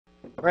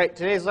All right,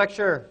 today's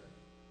lecture,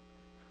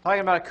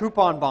 talking about a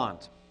coupon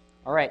bond.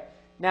 All right,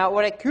 now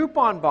what a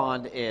coupon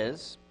bond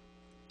is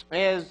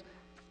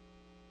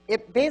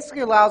it basically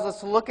allows us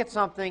to look at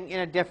something in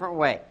a different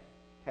way.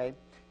 Okay,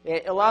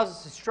 it allows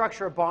us to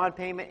structure a bond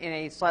payment in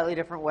a slightly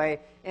different way,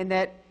 in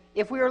that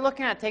if we were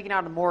looking at taking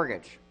out a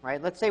mortgage,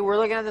 right? Let's say we're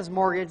looking at this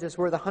mortgage that's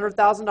worth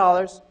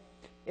 $100,000.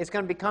 It's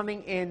going to be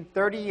coming in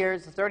 30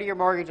 years, a 30-year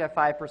mortgage at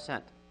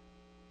 5%.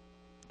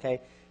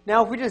 Okay.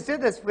 Now, if we just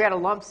did this, if we had a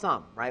lump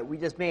sum, right? We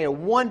just made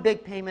one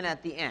big payment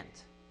at the end.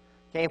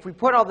 Okay. If we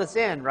put all this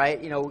in, right?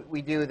 You know,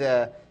 we do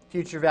the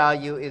future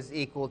value is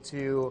equal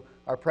to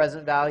our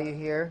present value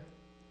here,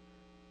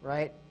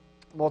 right?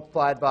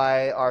 Multiplied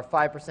by our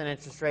 5%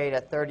 interest rate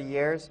at 30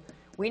 years.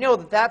 We know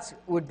that that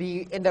would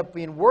end up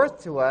being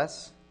worth to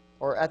us,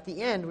 or at the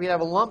end, we'd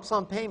have a lump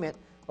sum payment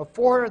of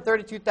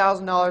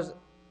 $432,000,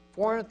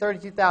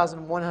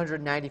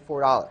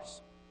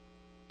 $432,194.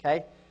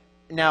 Okay.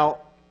 Now,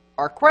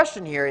 our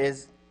question here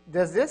is,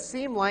 does this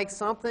seem like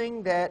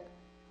something that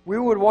we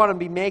would want to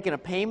be making a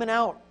payment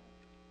out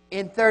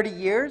in 30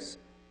 years?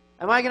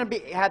 Am I going to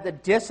have the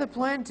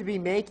discipline to be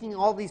making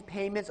all these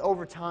payments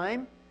over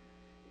time?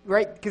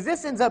 Right? Because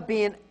this ends up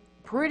being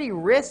pretty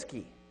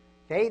risky.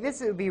 Okay? This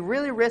would be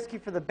really risky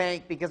for the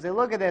bank because they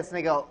look at this and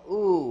they go,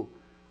 ooh,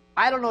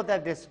 I don't know if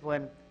that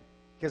discipline,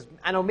 because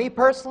I know me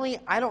personally,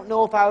 I don't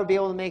know if I would be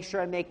able to make sure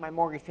I make my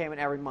mortgage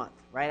payment every month.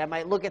 Right? I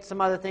might look at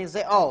some other things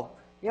and say, oh,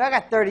 you know, I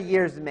got 30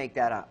 years to make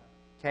that up,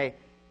 okay?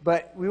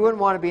 But we wouldn't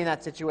want to be in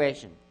that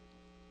situation.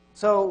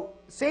 So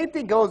same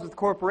thing goes with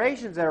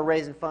corporations that are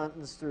raising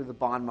funds through the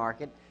bond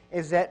market,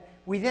 is that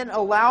we then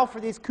allow for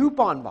these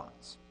coupon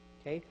bonds,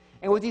 okay?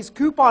 And with these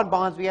coupon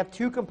bonds, we have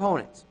two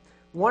components.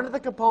 One of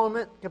the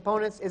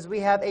components is we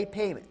have a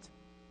payment,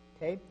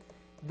 okay?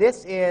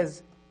 This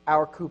is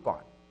our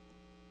coupon,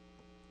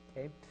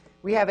 okay?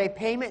 We have a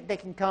payment that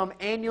can come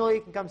annually,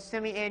 it can come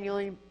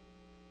semi-annually.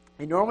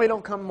 They normally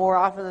don't come more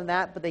often than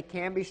that, but they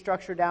can be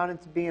structured down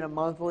into being a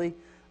monthly.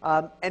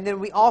 And then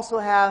we also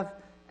have,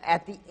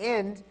 at the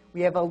end,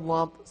 we have a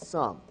lump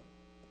sum.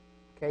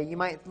 Okay, you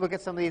might look at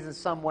some of these in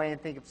some way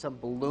and think of some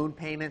balloon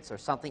payments or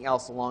something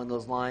else along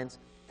those lines.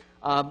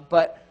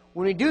 But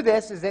when we do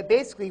this, is that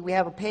basically we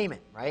have a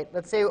payment, right?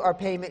 Let's say our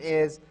payment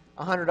is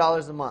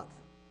 $100 a month.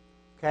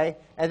 Okay,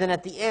 and then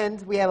at the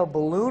end, we have a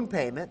balloon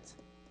payment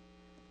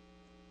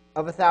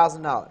of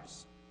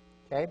 $1,000.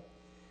 Okay.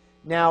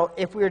 Now,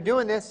 if we were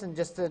doing this, and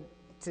just to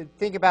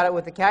think about it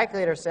with the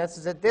calculator sense,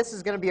 is that this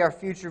is going to be our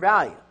future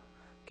value.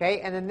 Okay?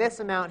 And then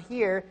this amount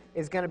here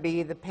is going to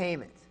be the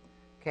payment.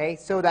 Okay?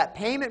 So that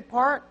payment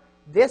part,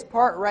 this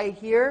part right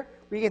here,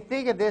 we can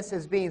think of this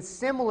as being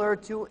similar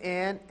to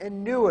an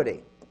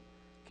annuity.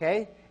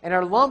 Okay? And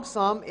our lump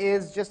sum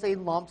is just a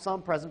lump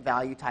sum present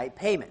value type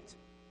payment.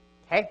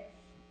 Okay?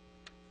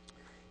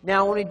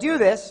 Now, when we do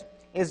this,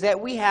 is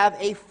that we have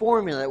a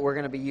formula that we're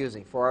going to be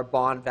using for our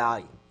bond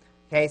value.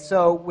 Okay,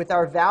 so with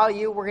our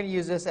value, we're going to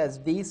use this as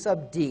V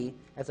sub D,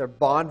 as our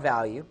bond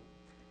value.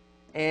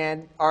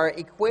 And our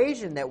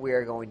equation that we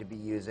are going to be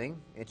using,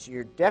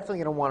 you're definitely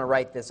going to want to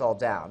write this all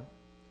down.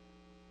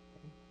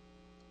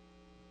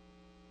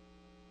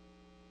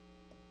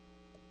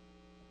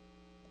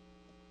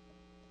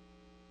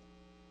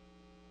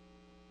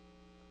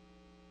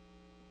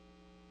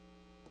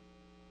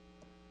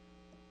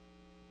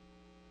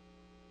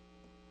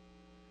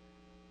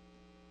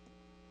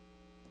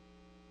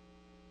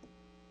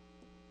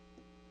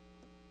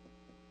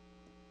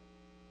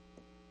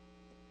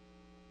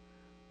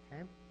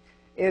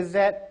 Is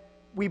that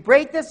we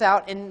break this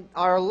out, and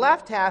our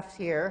left half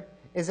here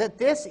is that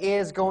this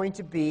is going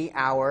to be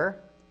our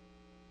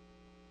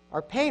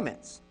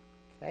payments.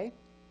 Okay?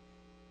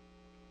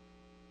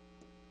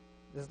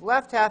 This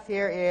left half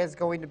here is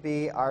going to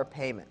be our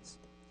payments.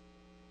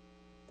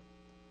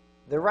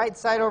 The right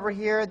side over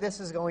here,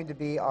 this is going to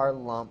be our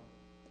lump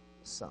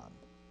sum.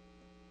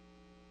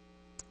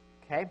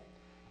 Okay?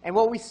 And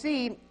what we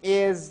see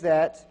is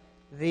that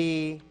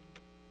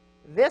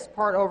this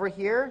part over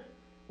here,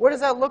 what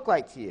does that look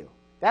like to you?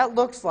 That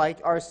looks like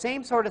our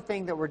same sort of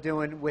thing that we're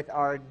doing with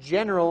our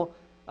general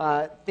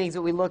things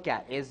that we look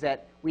at, is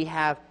that we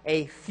have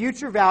a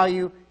future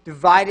value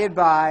divided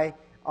by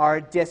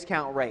our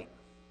discount rate.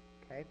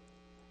 Okay?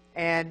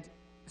 And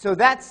so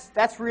that's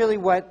really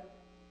what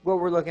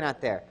we're looking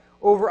at there.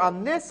 Over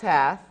on this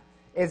half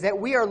is that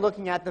we are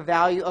looking at the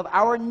value of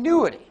our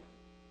annuity,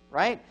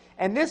 right?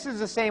 And this is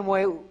the same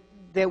way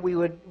that we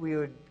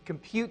would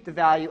compute the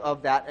value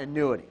of that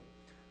annuity.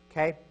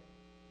 Okay?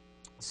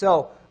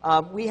 So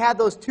we have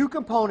those two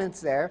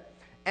components there,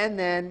 and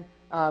then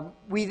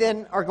we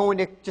then are going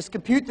to just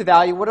compute the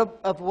value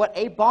of what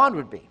a bond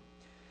would be.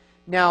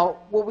 Now,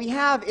 what we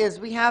have is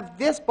we have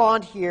this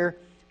bond here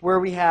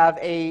where we have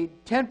a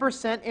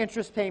 10%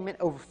 interest payment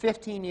over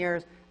 15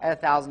 years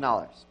at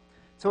 $1,000.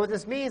 So what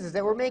this means is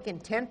that we're making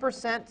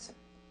 10%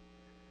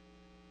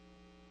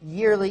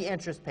 yearly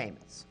interest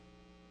payments.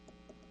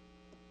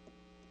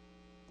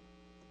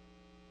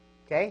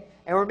 Okay?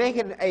 And we're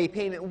making a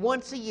payment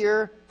once a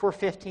year for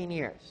 15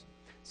 years.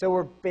 So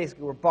we're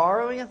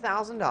borrowing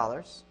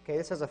 $1,000. Okay,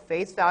 this has a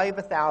face value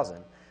of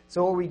 $1,000.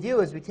 So what we do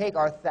is we take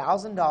our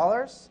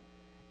 $1,000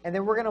 and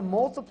then we're going to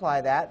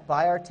multiply that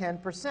by our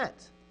 10%.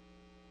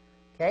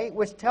 Okay,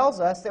 which tells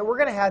us that we're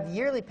going to have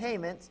yearly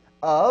payments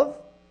of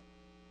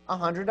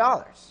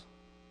 $100.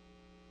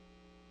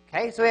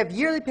 Okay, so we have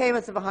yearly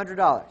payments of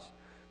 $100.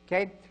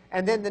 Okay,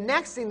 and then the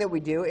next thing that we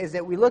do is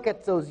that we look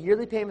at those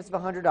yearly payments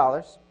of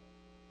 $100,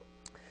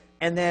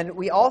 and then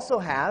we also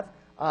have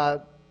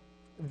our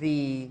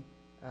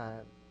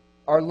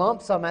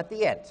lump sum at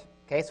the end.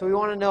 Okay, so we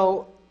want to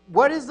know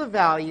what is the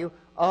value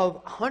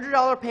of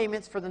 $100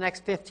 payments for the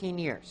next 15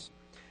 years.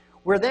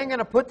 We're then going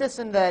to put this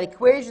in the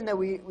equation that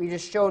we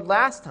just showed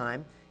last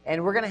time,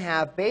 and we're going to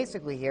have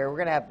basically here, we're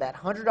going to have that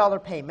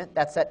 $100 payment,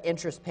 that's that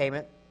interest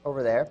payment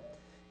over there,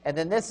 and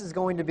then this is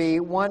going to be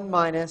 1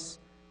 minus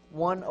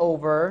 1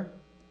 over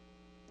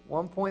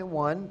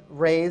 1.1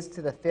 raised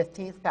to the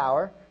 15th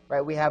power.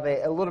 Right, we have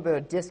a little bit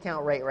of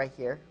discount rate right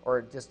here,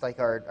 or just like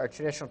our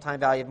traditional time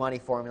value of money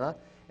formula,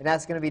 and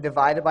that's going to be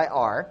divided by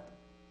R.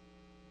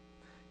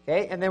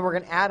 Okay, and then we're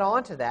going to add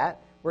on to that,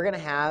 we're going to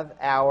have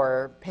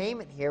our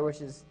payment here,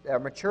 which is our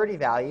maturity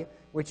value,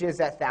 which is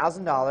that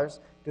 $1,000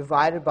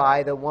 divided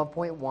by the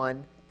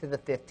 1.1 to the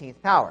 15th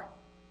power.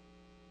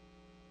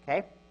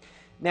 Okay,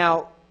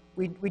 now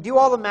we do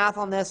all the math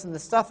on this, and the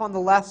stuff on the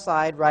left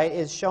side, right,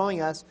 is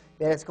showing us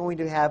that it's going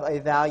to have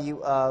a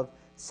value of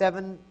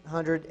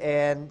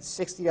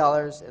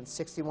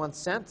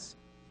 $760.61.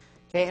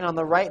 Okay, and on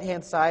the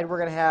right-hand side, we're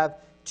going to have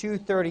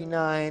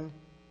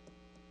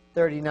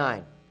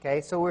 $239.39.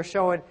 Okay, so we're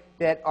showing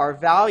that our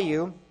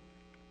value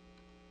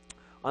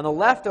on the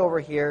left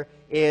over here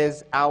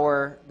is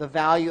the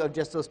value of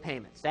just those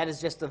payments. That is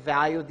just the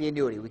value of the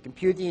annuity. We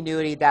compute the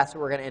annuity, that's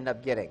what we're going to end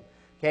up getting.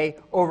 Okay,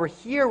 over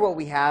here what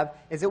we have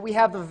is that we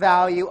have the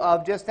value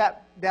of just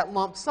that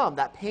lump sum,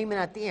 that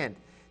payment at the end.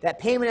 That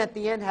payment at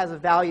the end has a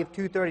value of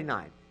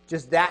 $239,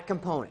 just that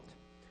component.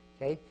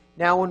 Okay?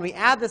 Now, when we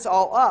add this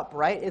all up,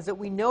 right, is that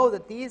we know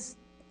that these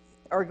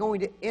are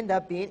going to end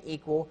up being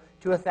equal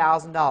to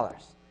 $1,000.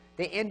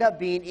 They end up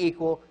being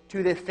equal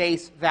to the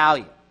face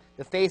value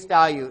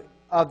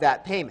of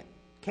that payment.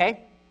 Okay?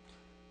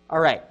 All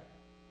right.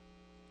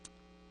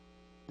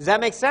 Does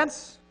that make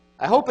sense?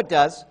 I hope it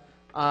does.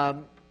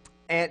 And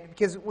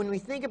because when we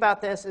think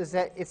about this, is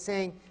that it's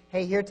saying,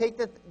 hey, here, take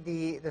the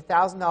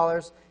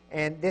 $1,000.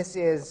 And this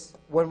is,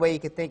 one way you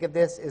could think of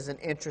this is an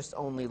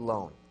interest-only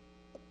loan.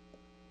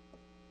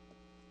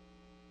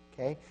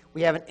 Okay?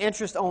 We have an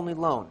interest-only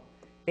loan.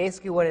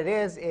 Basically what it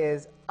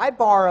is I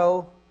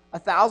borrow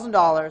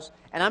 $1,000,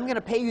 and I'm going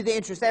to pay you the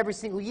interest every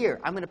single year.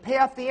 I'm going to pay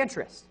off the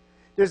interest.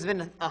 There's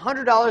been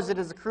 $100 that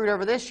has accrued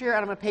over this year,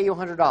 and I'm going to pay you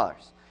 $100. I'm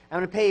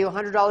going to pay you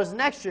 $100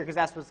 next year because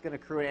that's what's going to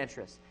accrue in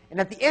interest.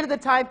 And at the end of the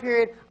time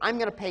period, I'm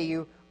going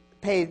to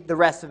pay the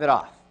rest of it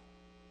off.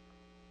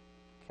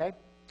 Okay?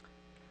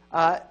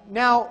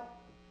 Now,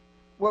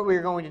 what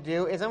we're going to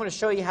do is I'm going to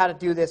show you how to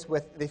do this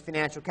with the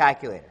financial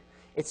calculator.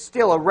 It's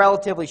still a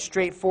relatively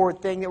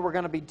straightforward thing that we're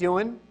going to be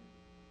doing.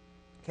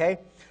 Okay,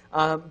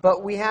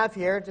 but we have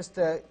here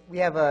we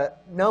have a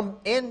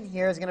in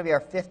here is going to be our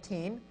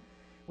 15.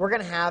 We're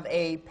going to have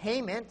a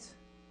payment,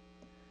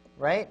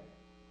 right,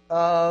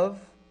 of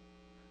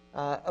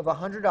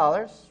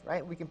 $100.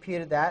 Right, we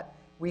computed that.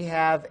 We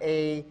have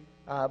a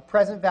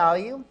present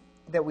value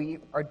that we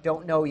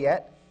don't know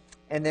yet.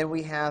 And then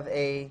we have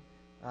a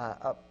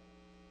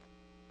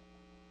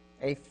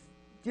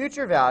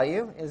future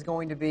value is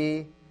going to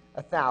be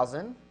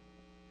 1,000.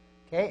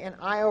 Okay, and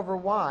I over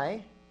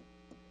y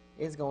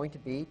is going to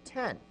be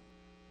 10.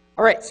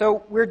 All right,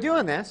 so we're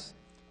doing this,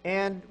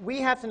 and we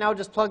have to now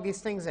just plug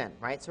these things in,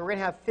 right? So we're going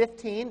to have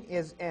 15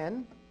 is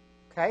n.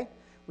 Okay,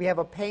 we have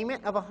a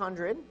payment of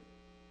 100.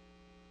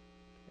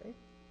 Okay,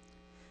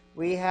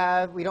 we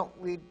have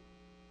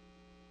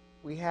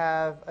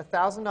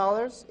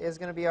 $1,000 is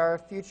going to be our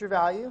future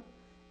value,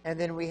 and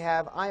then we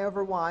have I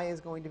over y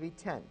is going to be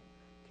 10.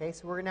 Okay,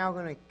 so we're now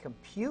going to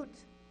compute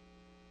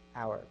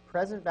our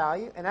present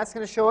value, and that's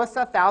going to show us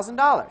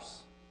 $1,000.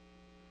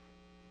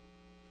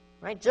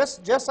 Right,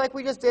 just like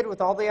we just did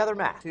with all the other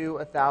math, to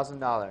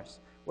 $1,000.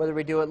 Whether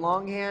we do it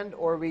longhand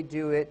or we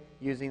do it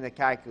using the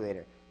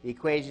calculator, the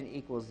equation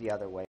equals the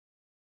other way.